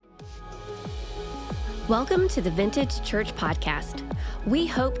Welcome to the Vintage Church Podcast. We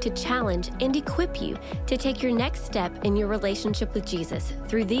hope to challenge and equip you to take your next step in your relationship with Jesus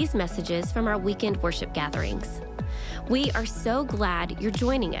through these messages from our weekend worship gatherings. We are so glad you're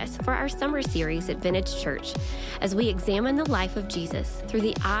joining us for our summer series at Vintage Church as we examine the life of Jesus through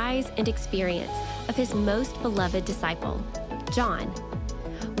the eyes and experience of his most beloved disciple, John.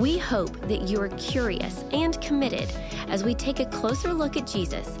 We hope that you are curious and committed as we take a closer look at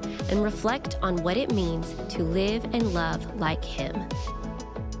Jesus and reflect on what it means to live and love like him.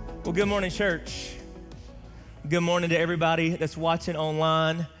 Well, good morning, church. Good morning to everybody that's watching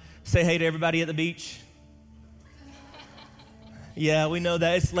online. Say hey to everybody at the beach. Yeah, we know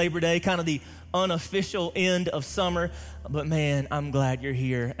that it's Labor Day, kind of the unofficial end of summer, but man, I'm glad you're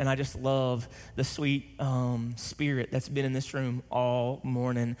here, and I just love the sweet spirit that's been in this room all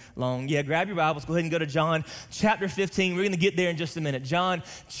morning long. Yeah, grab your Bibles, go ahead and go to John chapter 15. We're going to get there in just a minute. John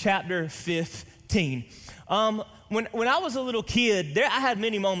chapter 15. When I was a little kid, I had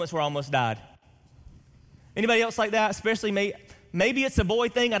many moments where I almost died. Anybody else like that? Especially maybe it's a boy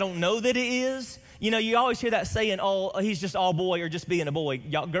thing. I don't know that it is. You know, you always hear that saying, oh, he's just all boy or just being a boy.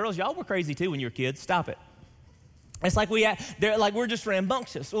 Girls, y'all were crazy too when you were kids. Stop it. It's like we're just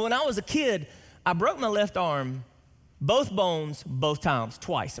rambunctious. Well, when I was a kid, I broke my left arm, both bones, both times,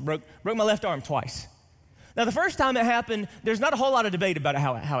 twice. I broke my left arm twice. Now, the first time it happened, there's not a whole lot of debate about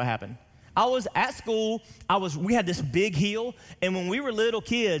how it happened. I was at school, we had this big hill, and when we were little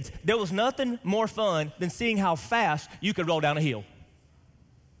kids, there was nothing more fun than seeing how fast you could roll down a hill.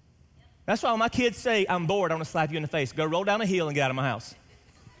 That's why when my kids say, I'm bored, I'm gonna slap you in the face. Go roll down a hill and get out of my house.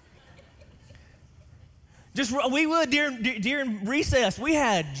 We would during recess, we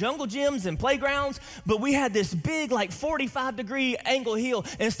had jungle gyms and playgrounds, but we had this big 45-degree angle hill.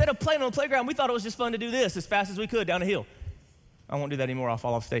 And instead of playing on the playground, we thought it was just fun to do this as fast as we could down a hill. I won't do that anymore, I'll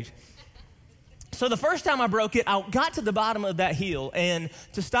fall off stage. So the first time I broke it, I got to the bottom of that hill, and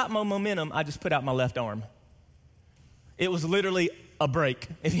to stop my momentum, I just put out my left arm. It was literally a break,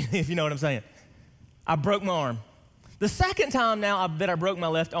 if you know what I'm saying. I broke my arm. The second time now that I broke my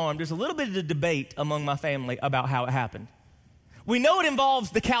left arm, there's a little bit of debate among my family about how it happened. We know it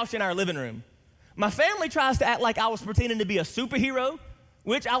involves the couch in our living room. My family tries to act like I was pretending to be a superhero,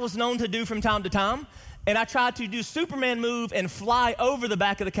 which I was known to do from time to time, and I tried to do Superman move and fly over the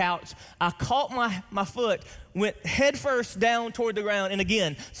back of the couch. I caught my foot, went head first down toward the ground, and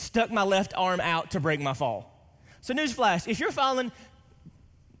again, stuck my left arm out to break my fall. So newsflash, if you're falling,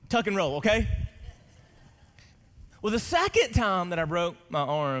 tuck and roll, okay? Well, the second time that I broke my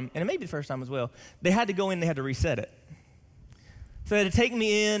arm, and it may be the first time as well, they had to go in and they had to reset it. So they had to take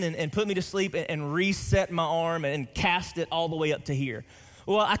me in and put me to sleep and reset my arm and cast it all the way up to here.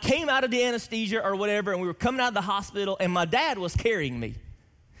 Well, I came out of the anesthesia or whatever, and we were coming out of the hospital, and my dad was carrying me.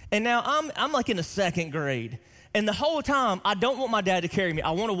 And now I'm like in the second grade, and the whole time, I don't want my dad to carry me.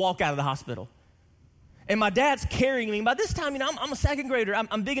 I want to walk out of the hospital. And my dad's carrying me. By this time, I'm a second grader.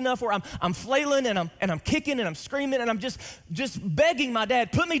 I'm big enough where I'm flailing and I'm kicking and I'm screaming and I'm just begging my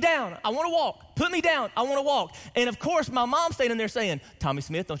dad, put me down. I want to walk. Put me down. I want to walk. And of course, my mom's standing there saying, Tommy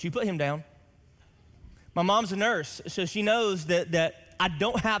Smith, don't you put him down. My mom's a nurse, so she knows that I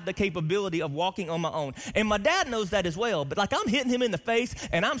don't have the capability of walking on my own. And my dad knows that as well. But I'm hitting him in the face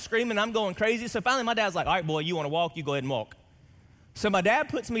and I'm screaming, I'm going crazy. So finally, my dad's like, all right, boy, you want to walk? You go ahead and walk. So my dad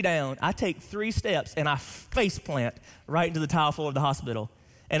puts me down, I take 3 steps, and I face plant right into the tile floor of the hospital.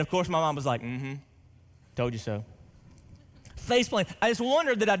 And of course, my mom was like, told you so. Face plant. I just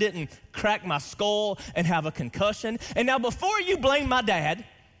wondered that I didn't crack my skull and have a concussion. And now before you blame my dad,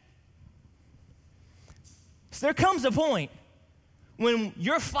 so there comes a point when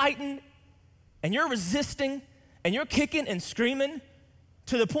you're fighting and you're resisting and you're kicking and screaming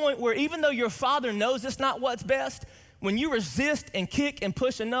to the point where even though your father knows it's not what's best, when you resist and kick and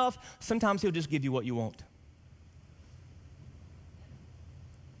push enough, sometimes he'll just give you what you want.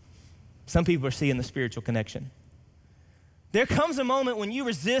 Some people are seeing the spiritual connection. There comes a moment when you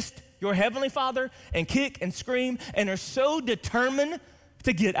resist your heavenly Father and kick and scream and are so determined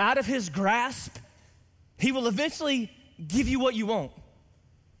to get out of his grasp, he will eventually give you what you want.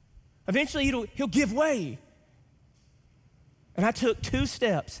 Eventually he'll give way. And I took 2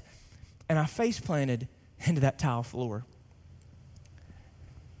 steps and I face planted into that tile floor.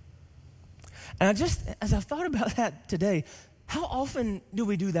 And as I thought about that today, how often do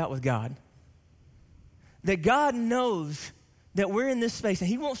we do that with God? That God knows that we're in this space and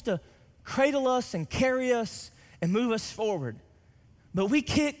he wants to cradle us and carry us and move us forward. But we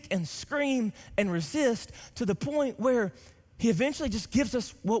kick and scream and resist to the point where he eventually just gives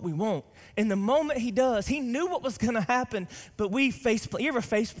us what we want. And the moment he does, he knew what was going to happen, but you ever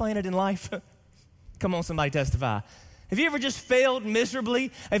face planted in life? Come on, somebody testify. Have you ever just failed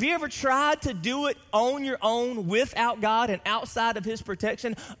miserably? Have you ever tried to do it on your own without God and outside of his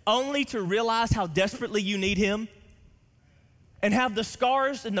protection, only to realize how desperately you need him and have the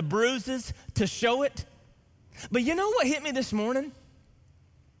scars and the bruises to show it? But you know what hit me this morning?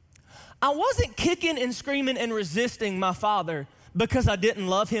 I wasn't kicking and screaming and resisting my father because I didn't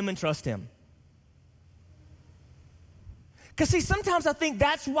love him and trust him. Because see, sometimes I think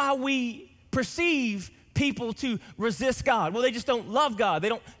that's why we perceive people to resist God. Well, they just don't love God. They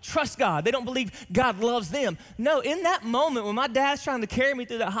don't trust God. They don't believe God loves them. No, in that moment when my dad's trying to carry me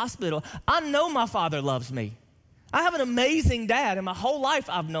through that hospital, I know my father loves me. I have an amazing dad, and my whole life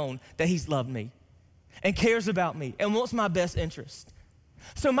I've known that he's loved me and cares about me and wants my best interest.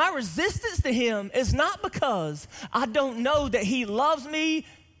 So my resistance to him is not because I don't know that he loves me,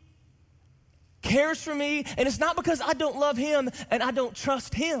 cares for me, and it's not because I don't love him and I don't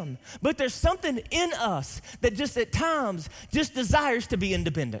trust him. But there's something in us that just at times just desires to be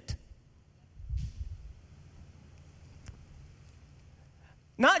independent.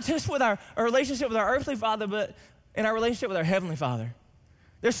 Not just with our relationship with our earthly father, but in our relationship with our heavenly Father.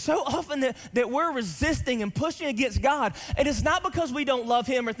 There's so often that we're resisting and pushing against God, and it's not because we don't love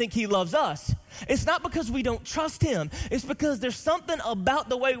him or think he loves us. It's not because we don't trust him. It's because there's something about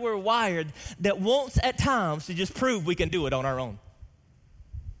the way we're wired that wants at times to just prove we can do it on our own.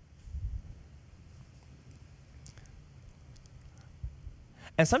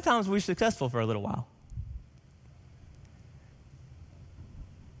 And sometimes we're successful for a little while.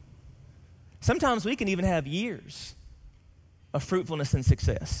 Sometimes we can even have years of fruitfulness and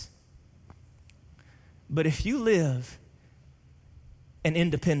success. But if you live in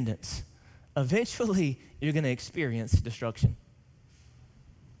independence, eventually you're going to experience destruction.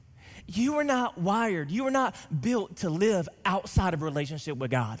 You are not wired, you are not built to live outside of a relationship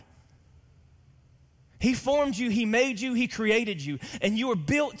with God. He formed you, he made you, he created you, and you are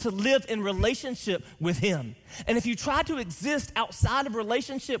built to live in relationship with him. And if you try to exist outside of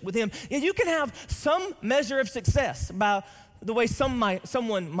relationship with him, you can have some measure of success by the way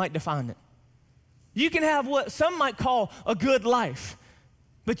someone might define it. You can have what some might call a good life,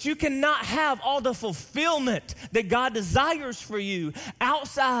 but you cannot have all the fulfillment that God desires for you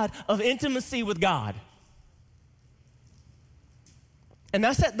outside of intimacy with God. And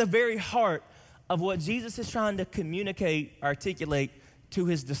that's at the very heart of what Jesus is trying to communicate, articulate to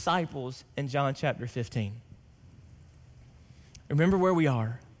his disciples in John chapter 15. Remember where we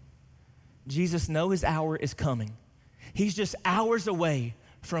are. Jesus knows his hour is coming. He's just hours away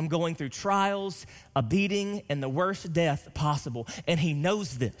from going through trials, a beating, and the worst death possible. And he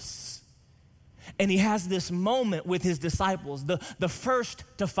knows this. And he has this moment with his disciples, the first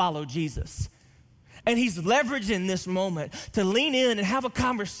to follow Jesus. And he's leveraging this moment to lean in and have a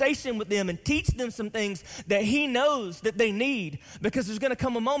conversation with them and teach them some things that he knows that they need, because there's going to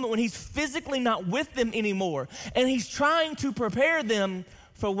come a moment when he's physically not with them anymore. And he's trying to prepare them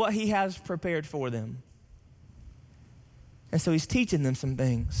for what he has prepared for them. And so he's teaching them some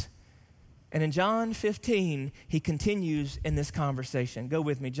things. And in John 15, he continues in this conversation. Go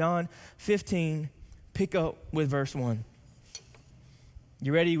with me. John 15, pick up with verse 1.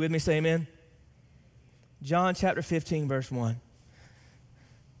 You ready? You with me? Say amen. John chapter 15, verse 1.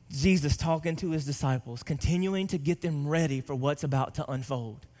 Jesus talking to his disciples, continuing to get them ready for what's about to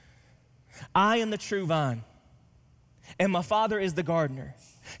unfold. I am the true vine, and my Father is the gardener.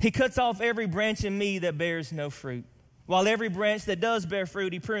 He cuts off every branch in me that bears no fruit, while every branch that does bear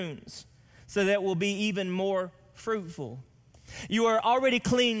fruit he prunes, so that it will be even more fruitful. You are already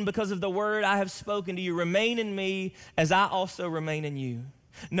clean because of the word I have spoken to you. Remain in me as I also remain in you.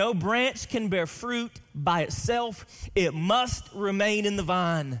 No branch can bear fruit by itself. It must remain in the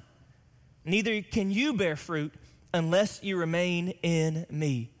vine. Neither can you bear fruit unless you remain in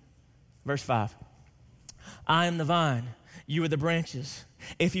me. Verse 5. I am the vine, you are the branches.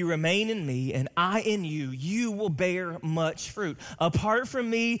 If you remain in me and I in you, you will bear much fruit. Apart from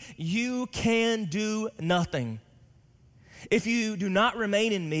me, you can do nothing. If you do not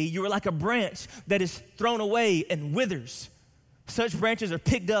remain in me, you are like a branch that is thrown away and withers. Such branches are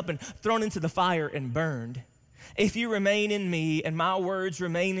picked up and thrown into the fire and burned. If you remain in me and my words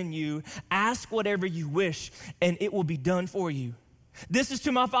remain in you, ask whatever you wish and it will be done for you. This is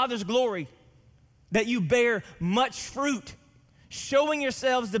to my Father's glory, that you bear much fruit, showing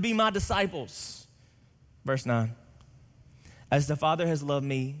yourselves to be my disciples. Verse 9. As the Father has loved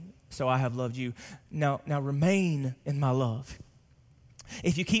me, so I have loved you. Now remain in my love.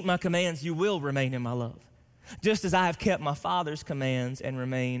 If you keep my commands, you will remain in my love, just as I have kept my Father's commands and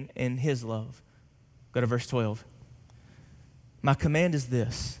remain in his love. Go to verse 12. My command is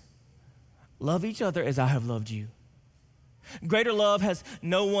this: love each other as I have loved you. Greater love has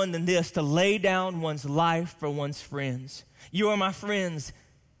no one than this, to lay down one's life for one's friends. You are my friends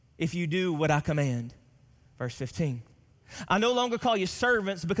if you do what I command. Verse 15. I no longer call you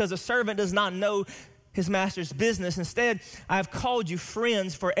servants because a servant does not know his master's business. Instead, I have called you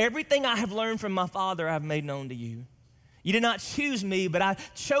friends, for everything I have learned from my Father I have made known to you. You did not choose me, but I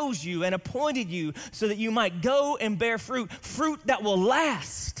chose you and appointed you so that you might go and bear fruit, fruit that will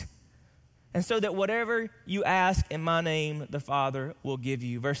last. And so that whatever you ask in my name, the Father will give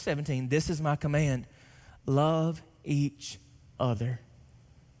you. Verse 17, this is my command, love each other.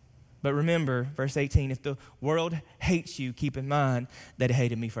 But remember, verse 18, if the world hates you, keep in mind that it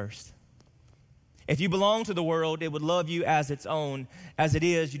hated me first. If you belong to the world, it would love you as its own. As it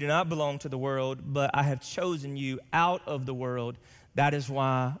is, you do not belong to the world, but I have chosen you out of the world. That is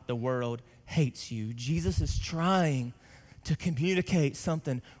why the world hates you. Jesus is trying to communicate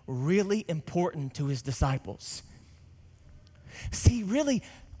something really important to his disciples. See, really,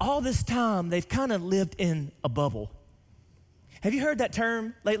 all this time, they've kind of lived in a bubble. Have you heard that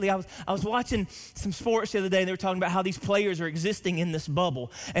term lately? I was watching some sports the other day, and they were talking about how these players are existing in this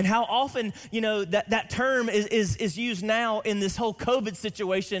bubble, and how often, that term is used now in this whole COVID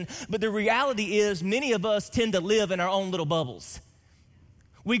situation. But the reality is, many of us tend to live in our own little bubbles.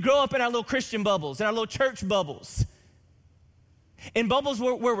 We grow up in our little Christian bubbles, in our little church bubbles, in bubbles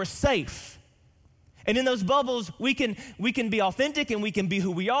where we're safe. And in those bubbles, we can be authentic and we can be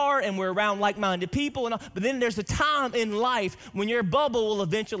who we are, and we're around like-minded people. But then there's a time in life when your bubble will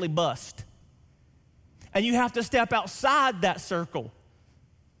eventually bust. And you have to step outside that circle.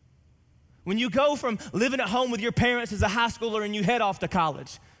 When you go from living at home with your parents as a high schooler and you head off to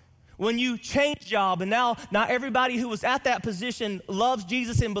college. When you change job and now not everybody who was at that position loves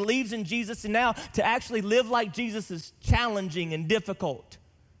Jesus and believes in Jesus, and now to actually live like Jesus is challenging and difficult.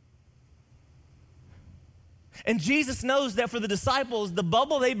 And Jesus knows that for the disciples, the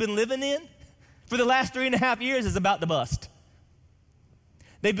bubble they've been living in for the last 3.5 years is about to bust.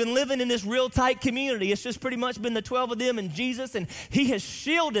 They've been living in this real tight community. It's just pretty much been the 12 of them and Jesus, and he has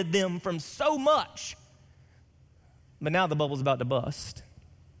shielded them from so much. But now the bubble's about to bust.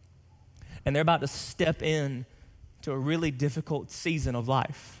 And they're about to step in to a really difficult season of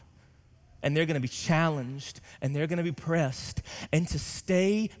life. And they're going to be challenged, and they're going to be pressed. And to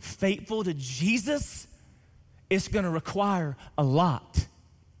stay faithful to Jesus, it's going to require a lot.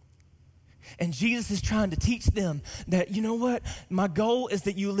 And Jesus is trying to teach them that, you know what? My goal is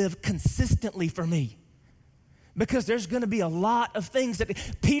that you live consistently for me. Because there's going to be a lot of things that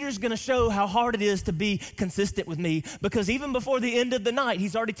Peter's going to show how hard it is to be consistent with me. Because even before the end of the night,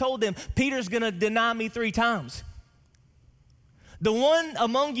 he's already told them, Peter's going to deny me 3 times. The one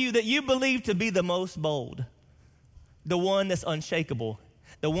among you that you believe to be the most bold, the one that's unshakable,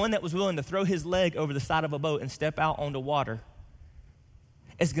 the one that was willing to throw his leg over the side of a boat and step out onto water,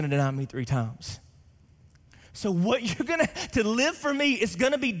 is going to deny me 3 times. So what you're going to live for me is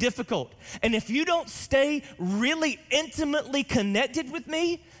going to be difficult. And if you don't stay really intimately connected with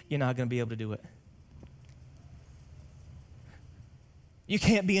me, you're not going to be able to do it. You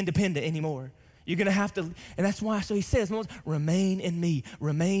can't be independent anymore. You're going to have to, and that's why, so he says, remain in me,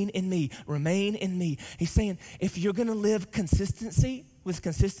 remain in me, remain in me. He's saying, if you're going to live with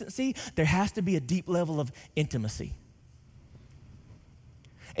consistency, there has to be a deep level of intimacy.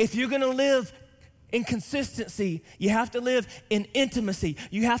 If you're going to live in consistency, you have to live in intimacy.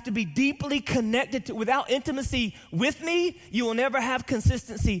 You have to be deeply connected to. Without intimacy with me, you will never have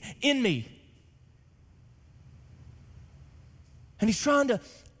consistency in me. And he's trying to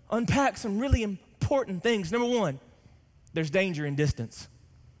unpack some really important things. Number 1, there's danger in distance.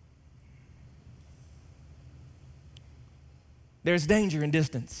 There's danger in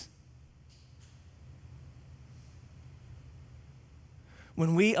distance.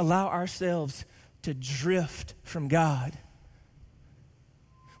 When we allow ourselves to drift from God,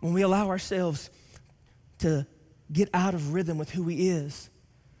 when we allow ourselves to get out of rhythm with who he is,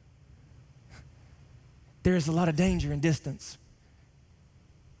 there is a lot of danger in distance.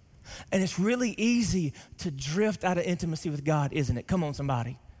 And it's really easy to drift out of intimacy with God, isn't it? Come on,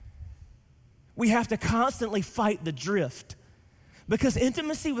 somebody. We have to constantly fight the drift, because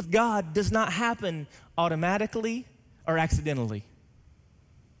intimacy with God does not happen automatically or accidentally.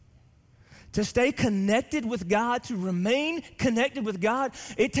 To stay connected with God, to remain connected with God,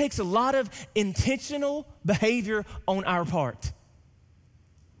 it takes a lot of intentional behavior on our part.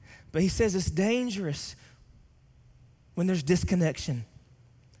 But he says it's dangerous when there's disconnection.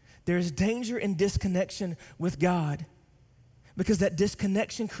 There's danger in disconnection with God. because that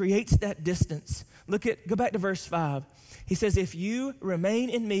disconnection creates that distance. Go back to verse 5. He says, if you remain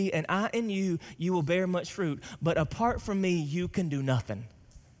in me and I in you, you will bear much fruit. But apart from me, you can do nothing.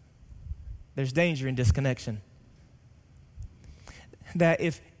 There's danger in disconnection. That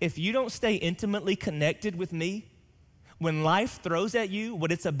if you don't stay intimately connected with me, when life throws at you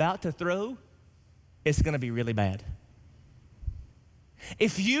what it's about to throw, it's going to be really bad.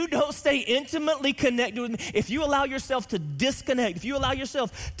 If you don't stay intimately connected with me, if you allow yourself to disconnect, if you allow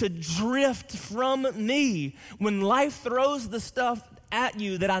yourself to drift from me, when life throws the stuff at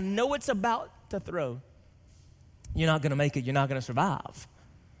you that I know it's about to throw, you're not going to make it. You're not going to survive.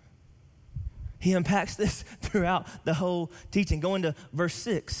 He unpacks this throughout the whole teaching. Going to verse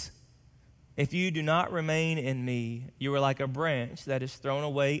 6. If you do not remain in me, you are like a branch that is thrown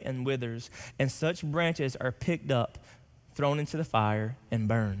away and withers, and such branches are picked up, thrown into the fire, and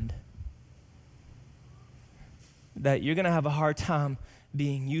burned. That you're going to have a hard time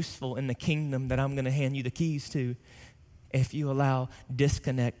being useful in the kingdom that I'm going to hand you the keys to if you allow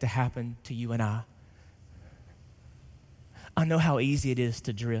disconnect to happen to you and I. I know how easy it is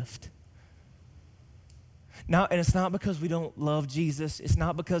to drift. Now, and it's not because we don't love Jesus. It's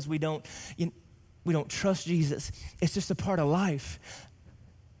not because we don't trust Jesus. It's just a part of life.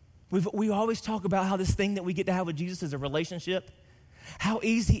 We always talk about how this thing that we get to have with Jesus is a relationship. How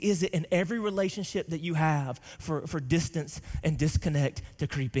easy is it in every relationship that you have for distance and disconnect to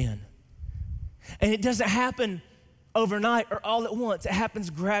creep in? And it doesn't happen overnight or all at once. It happens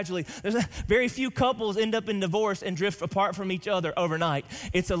gradually. Very few couples end up in divorce and drift apart from each other overnight.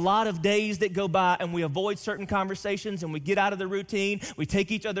 It's a lot of days that go by and we avoid certain conversations and we get out of the routine. We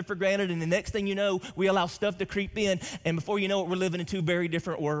take each other for granted, and the next thing you know, we allow stuff to creep in, and before you know it, we're living in two very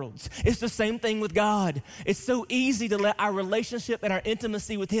different worlds. It's the same thing with God. It's so easy to let our relationship and our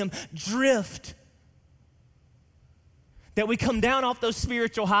intimacy with Him drift, that we come down off those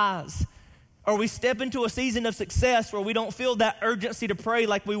spiritual highs. Or we step into a season of success where we don't feel that urgency to pray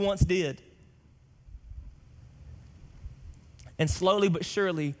like we once did. And slowly but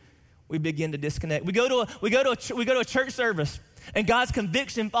surely, we begin to disconnect. We go to a church service, and God's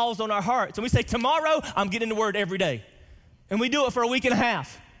conviction falls on our hearts. And we say, tomorrow, I'm getting the word every day. And we do it for a week and a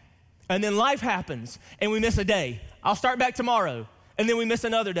half. And then life happens, and we miss a day. I'll start back tomorrow. And then we miss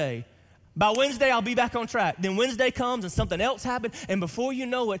another day. By Wednesday, I'll be back on track. Then Wednesday comes and something else happened. And before you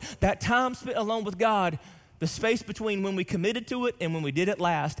know it, that time spent alone with God, the space between when we committed to it and when we did it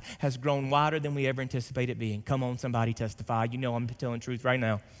last has grown wider than we ever anticipated being. Come on, somebody testify. You know I'm telling truth right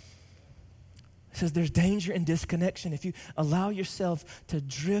now. It says there's danger in disconnection. If you allow yourself to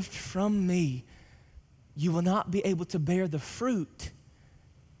drift from me, you will not be able to bear the fruit.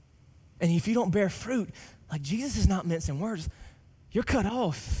 And if you don't bear fruit, like Jesus is not mincing words, you're cut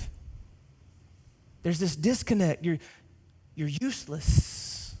off. There's this disconnect. You're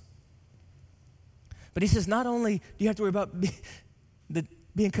useless. But he says not only do you have to worry about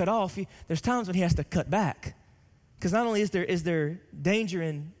being cut off, there's times when he has to cut back. Because not only is there danger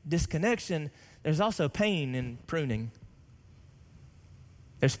in disconnection, there's also pain in pruning.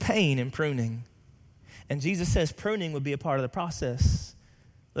 There's pain in pruning. And Jesus says pruning would be a part of the process.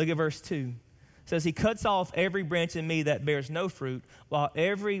 Look at verse 2. It says, he cuts off every branch in me that bears no fruit, while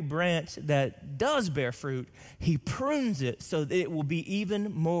every branch that does bear fruit, he prunes it so that it will be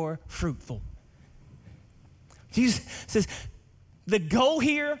even more fruitful. Jesus says, the goal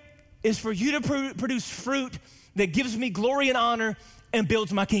here is for you to produce fruit that gives me glory and honor and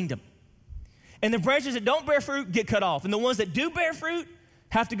builds my kingdom. And the branches that don't bear fruit get cut off. And the ones that do bear fruit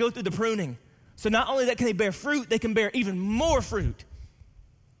have to go through the pruning. So not only that can they bear fruit, they can bear even more fruit.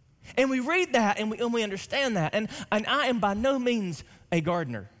 And we read that and we understand that. And I am by no means a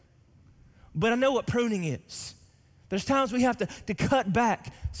gardener, but I know what pruning is. There's times we have to cut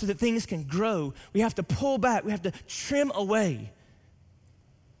back so that things can grow. We have to pull back. We have to trim away.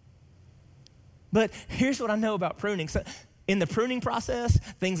 But here's what I know about pruning. So in the pruning process,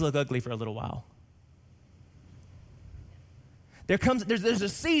 things look ugly for a little while. There's a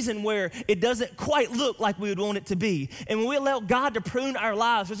season where it doesn't quite look like we would want it to be. And when we allow God to prune our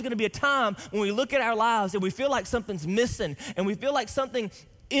lives, there's going to be a time when we look at our lives and we feel like something's missing and we feel like something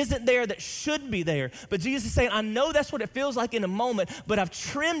isn't there that should be there. But Jesus is saying, I know that's what it feels like in a moment, but I've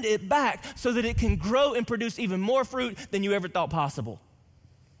trimmed it back so that it can grow and produce even more fruit than you ever thought possible.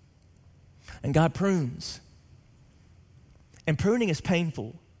 And God prunes. And pruning is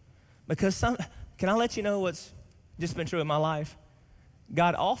painful because can I let you know what's just been true in my life?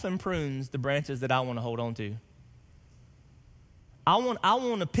 God often prunes the branches that I want to hold on to. I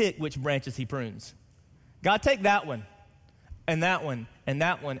want to pick which branches he prunes. God, take that one, and that one, and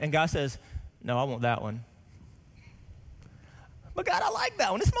that one. And God says, no, I want that one. But God, I like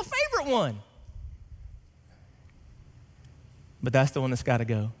that one. It's my favorite one. But that's the one that's got to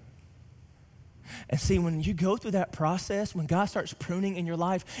go. And see, when you go through that process, when God starts pruning in your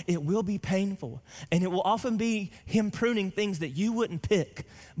life, it will be painful. And it will often be him pruning things that you wouldn't pick,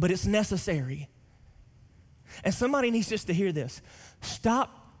 but it's necessary. And somebody needs just to hear this.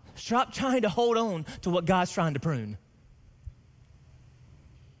 Stop trying to hold on to what God's trying to prune.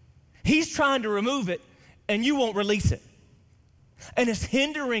 He's trying to remove it, and you won't release it. And it's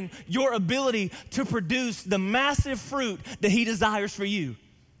hindering your ability to produce the massive fruit that he desires for you.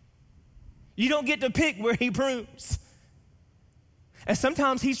 You don't get to pick where he prunes. And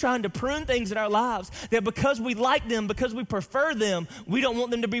sometimes he's trying to prune things in our lives that because we like them, because we prefer them, we don't want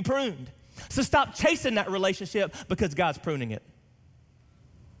them to be pruned. So stop chasing that relationship because God's pruning it.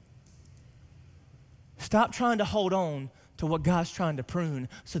 Stop trying to hold on to what God's trying to prune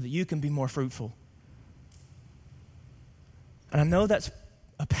so that you can be more fruitful. And I know that's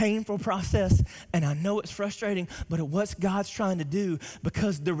a painful process, and I know it's frustrating, but it's what God's trying to do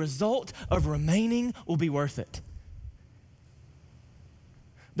because the result of remaining will be worth it.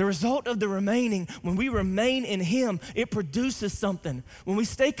 The result of the remaining, when we remain in him, it produces something. When we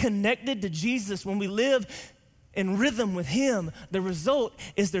stay connected to Jesus, when we live in rhythm with him, the result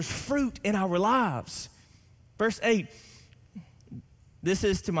is there's fruit in our lives. Verse 8, this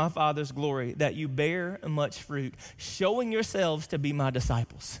is to my Father's glory, that you bear much fruit, showing yourselves to be my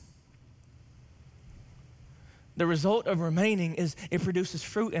disciples. The result of remaining is it produces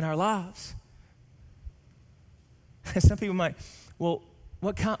fruit in our lives. And some people might, well,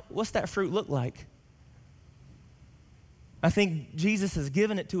 what's that fruit look like? I think Jesus has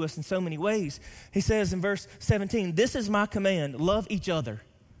given it to us in so many ways. He says in verse 17, this is my command, love each other.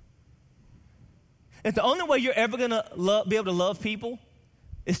 And the only way you're ever going to be able to love people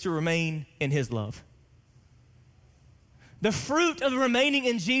is to remain in his love. The fruit of remaining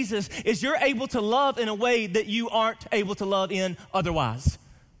in Jesus is you're able to love in a way that you aren't able to love in otherwise.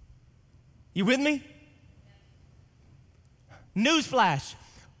 You with me? Newsflash,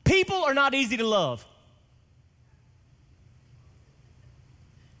 people are not easy to love.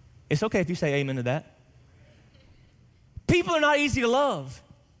 It's okay if you say amen to that. People are not easy to love.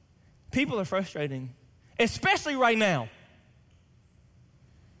 People are frustrating, especially right now.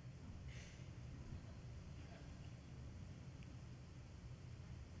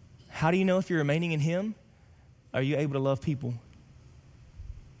 How do you know if you're remaining in him? Are you able to love people?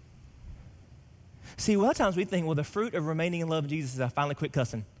 See, a lot of times we think, well, the fruit of remaining in love of Jesus is I finally quit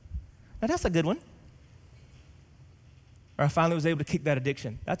cussing. Now, that's a good one. Or I finally was able to kick that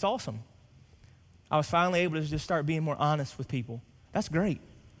addiction. That's awesome. I was finally able to just start being more honest with people. That's great.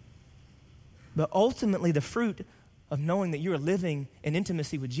 But ultimately, the fruit of knowing that you're living in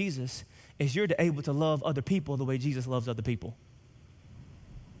intimacy with Jesus is you're able to love other people the way Jesus loves other people.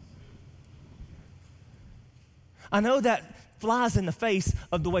 I know that flies in the face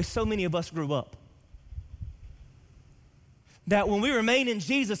of the way so many of us grew up. That when we remain in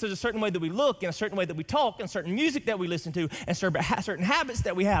Jesus, there's a certain way that we look, and a certain way that we talk, and certain music that we listen to, and certain habits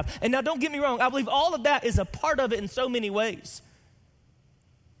that we have. And now don't get me wrong, I believe all of that is a part of it in so many ways.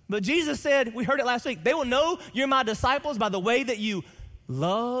 But Jesus said, we heard it last week, they will know you're my disciples by the way that you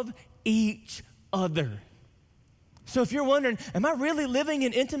love each other. So if you're wondering, am I really living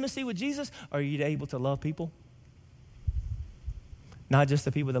in intimacy with Jesus? Are you able to love people? Not just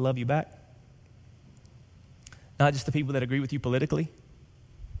the people that love you back. Not just the people that agree with you politically.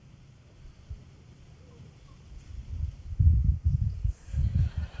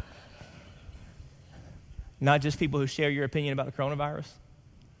 Not just people who share your opinion about the coronavirus.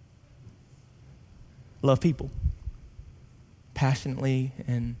 Love people. Passionately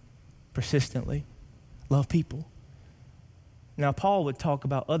and persistently. Love people. Now, Paul would talk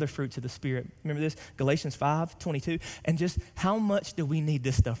about other fruits of the Spirit. Remember this? Galatians 5:22. And just how much do we need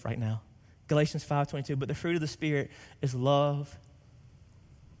this stuff right now? Galatians 5:22. But the fruit of the Spirit is love.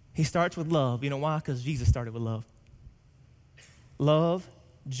 He starts with love. You know why? Because Jesus started with love. Love,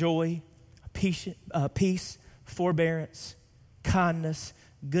 joy, peace, forbearance, kindness,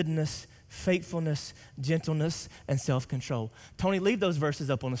 goodness, faithfulness, gentleness, and self-control. Tony, leave those verses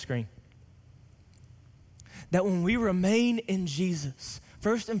up on the screen. That when we remain in Jesus,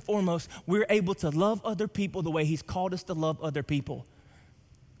 first and foremost, we're able to love other people the way he's called us to love other people.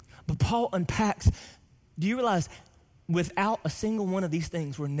 But Paul unpacks, do you realize without a single one of these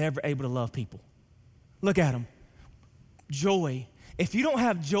things, we're never able to love people? Look at them. Joy. If you don't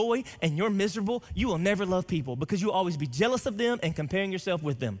have joy and you're miserable, you will never love people because you'll always be jealous of them and comparing yourself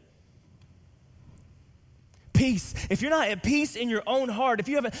with them. Peace. If you're not at peace in your own heart, if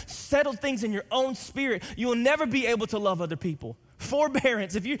you haven't settled things in your own spirit, you will never be able to love other people.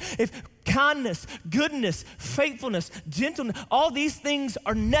 forbearance, if kindness, goodness, faithfulness, gentleness, all these things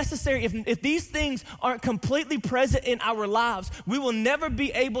are necessary. If these things aren't completely present in our lives, we will never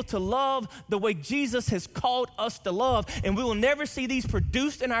be able to love the way Jesus has called us to love, and we will never see these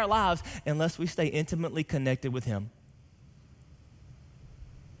produced in our lives unless we stay intimately connected with him.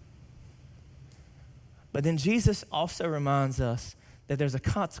 But then Jesus also reminds us that there's a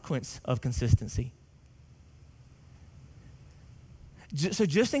consequence of consistency. So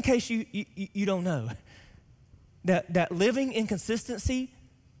just in case you don't know, that living in consistency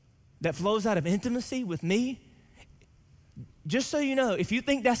that flows out of intimacy with me, just so you know, if you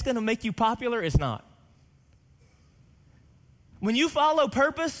think that's going to make you popular, it's not. When you follow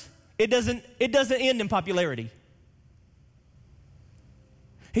purpose, it doesn't end in popularity.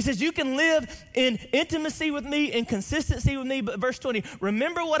 He says, you can live in intimacy with me, in consistency with me, but verse 20,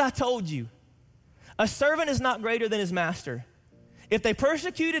 remember what I told you. A servant is not greater than his master. If they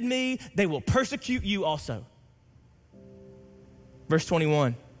persecuted me, they will persecute you also. Verse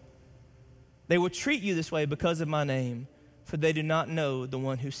 21, they will treat you this way because of my name, for they do not know the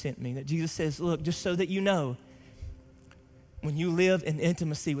one who sent me. That Jesus says, look, just so that you know, when you live in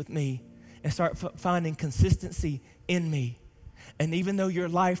intimacy with me and start finding consistency in me, and even though your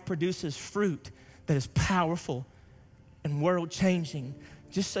life produces fruit that is powerful and world-changing,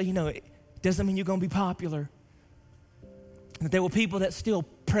 just so you know, it doesn't mean you're going to be popular. That there were people that still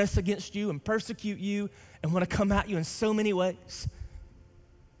press against you and persecute you and want to come at you in so many ways.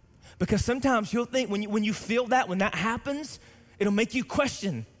 Because sometimes you'll think when you feel that, when that happens, it'll make you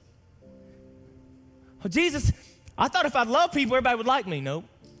question. Well, Jesus, I thought if I loved people, everybody would like me. Nope.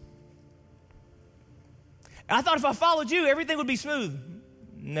 I thought if I followed you, everything would be smooth.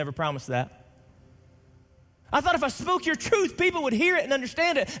 Never promised that. I thought if I spoke your truth, people would hear it and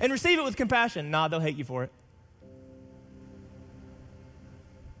understand it and receive it with compassion. Nah, they'll hate you for it.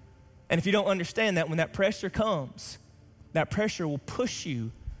 And if you don't understand that, when that pressure comes, that pressure will push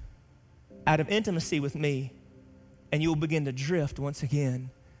you out of intimacy with me, and you will begin to drift once again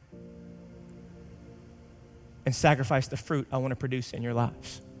and sacrifice the fruit I want to produce in your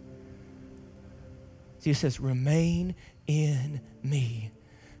lives. Jesus says, remain in me.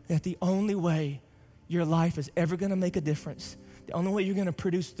 That the only way your life is ever going to make a difference, the only way you're going to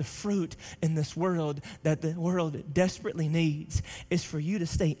produce the fruit in this world that the world desperately needs is for you to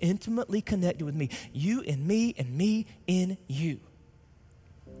stay intimately connected with me. You in me and me in you.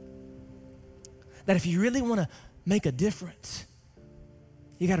 That if you really want to make a difference,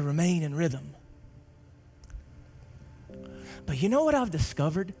 you got to remain in rhythm. But you know what I've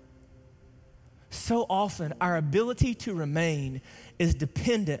discovered? So often our ability to remain is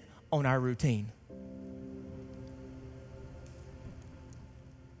dependent on our routine.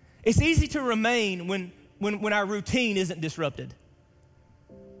 It's easy to remain when our routine isn't disrupted.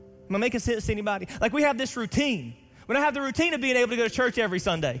 Am I making sense to anybody? Like we have this routine. When I have the routine of being able to go to church every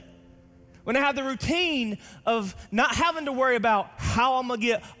Sunday. When I have the routine of not having to worry about how I'm going to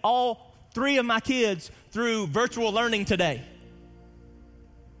get all 3 of my kids through virtual learning today.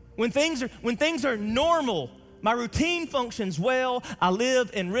 When things are normal, my routine functions well, I live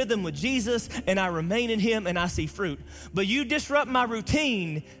in rhythm with Jesus, and I remain in him, and I see fruit. But you disrupt my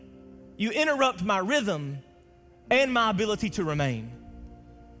routine, you interrupt my rhythm and my ability to remain.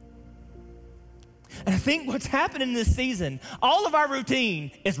 And I think what's happening this season, all of our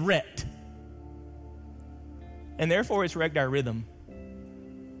routine is wrecked. And therefore, it's wrecked our rhythm.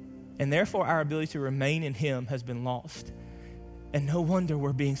 And therefore, our ability to remain in him has been lost. And no wonder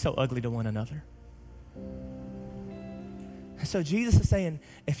we're being so ugly to one another. So Jesus is saying,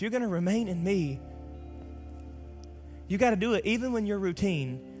 if you're going to remain in me, you got to do it even when your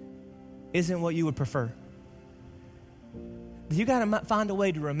routine isn't what you would prefer. You got to find a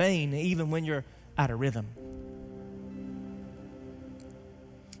way to remain even when you're out of rhythm.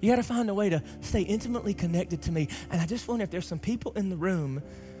 You got to find a way to stay intimately connected to me. And I just wonder if there's some people in the room,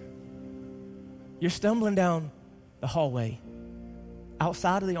 you're stumbling down the hallway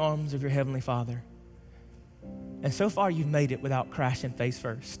outside of the arms of your Heavenly Father. And so far you've made it without crashing face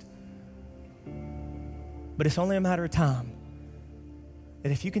first. But it's only a matter of time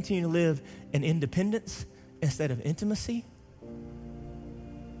that if you continue to live in independence instead of intimacy,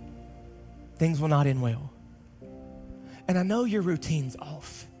 things will not end well. And I know your routine's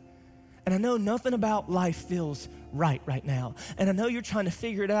off. And I know nothing about life feels right now. And I know you're trying to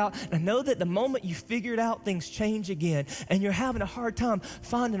figure it out. And I know that the moment you figure it out, things change again. And you're having a hard time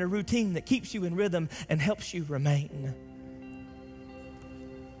finding a routine that keeps you in rhythm and helps you remain.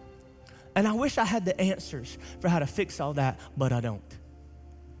 And I wish I had the answers for how to fix all that, but I don't.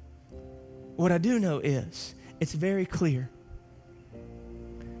 What I do know is, it's very clear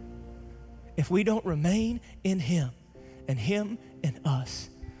if we don't remain in him and him in us,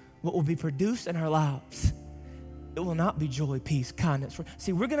 what will be produced in our lives, it will not be joy, peace, kindness.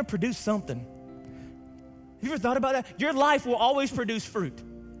 See, we're going to produce something. Have you ever thought about that? Your life will always produce fruit.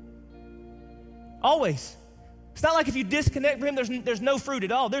 Always. It's not like if you disconnect from him, there's no fruit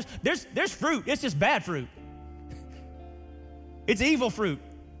at all. There's fruit. It's just bad fruit. It's evil fruit.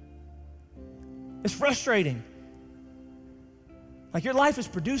 It's frustrating. Like your life is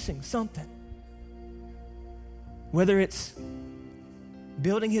producing something. Whether it's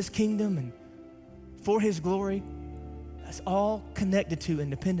building his kingdom and for his glory, that's all connected to and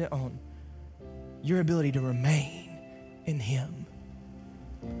dependent on your ability to remain in him.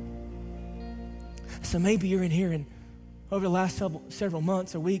 So maybe you're in here and over the last several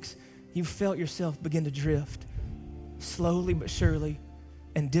months or weeks, you've felt yourself begin to drift slowly but surely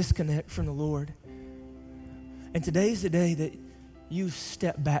and disconnect from the Lord. And today's the day that you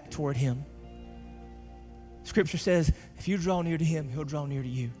step back toward him. Scripture says, if you draw near to him, he'll draw near to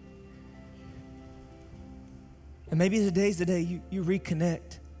you. And maybe today's the day you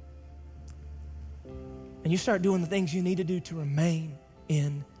reconnect and you start doing the things you need to do to remain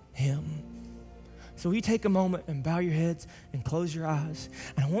in him. So will you take a moment and bow your heads and close your eyes?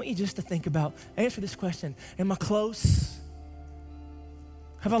 And I want you just to think about, answer this question. Am I close?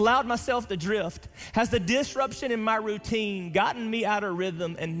 Have I allowed myself to drift? Has the disruption in my routine gotten me out of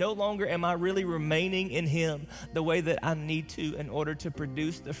rhythm and no longer am I really remaining in him the way that I need to in order to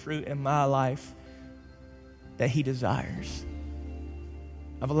produce the fruit in my life that he desires?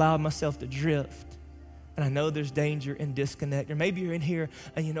 I've allowed myself to drift. And I know there's danger in disconnect. Or maybe you're in here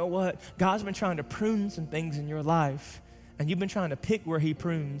and you know what? God's been trying to prune some things in your life and you've been trying to pick where he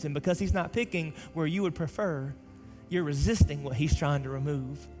prunes. And because he's not picking where you would prefer, you're resisting what he's trying to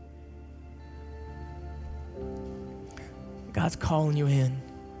remove. God's calling you in,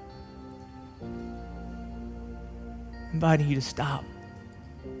 inviting you to stop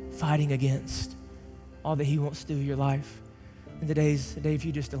fighting against all that he wants to do in your life. And today's the day for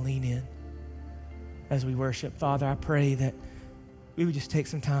you just to lean in as we worship. Father, I pray that we would just take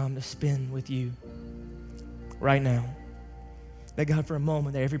some time to spend with you right now. That God, for a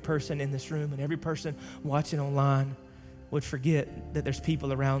moment, that every person in this room and every person watching online would forget that there's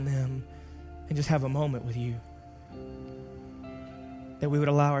people around them and just have a moment with you. That we would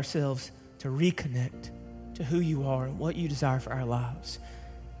allow ourselves to reconnect to who you are and what you desire for our lives.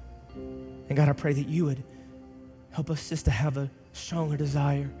 And God, I pray that you would help us just to have a stronger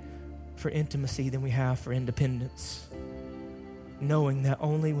desire for intimacy than we have for independence. Knowing that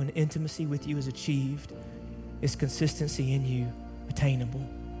only when intimacy with you is achieved is consistency in you attainable.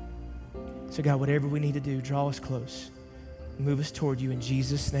 So God, whatever we need to do, draw us close. Move us toward you. In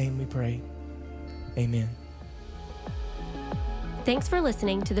Jesus' name we pray. Amen. Thanks for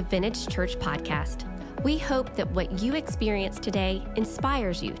listening to the Vintage Church Podcast. We hope that what you experienced today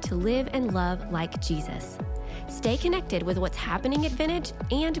inspires you to live and love like Jesus. Stay connected with what's happening at Vintage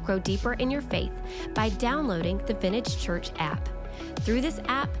and grow deeper in your faith by downloading the Vintage Church app. Through this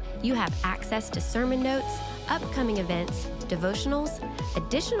app, you have access to sermon notes, upcoming events, devotionals,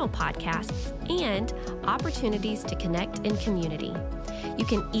 additional podcasts, and opportunities to connect in community. You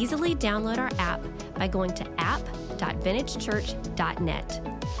can easily download our app by going to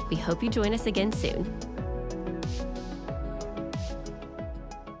app.vintagechurch.net. We hope you join us again soon.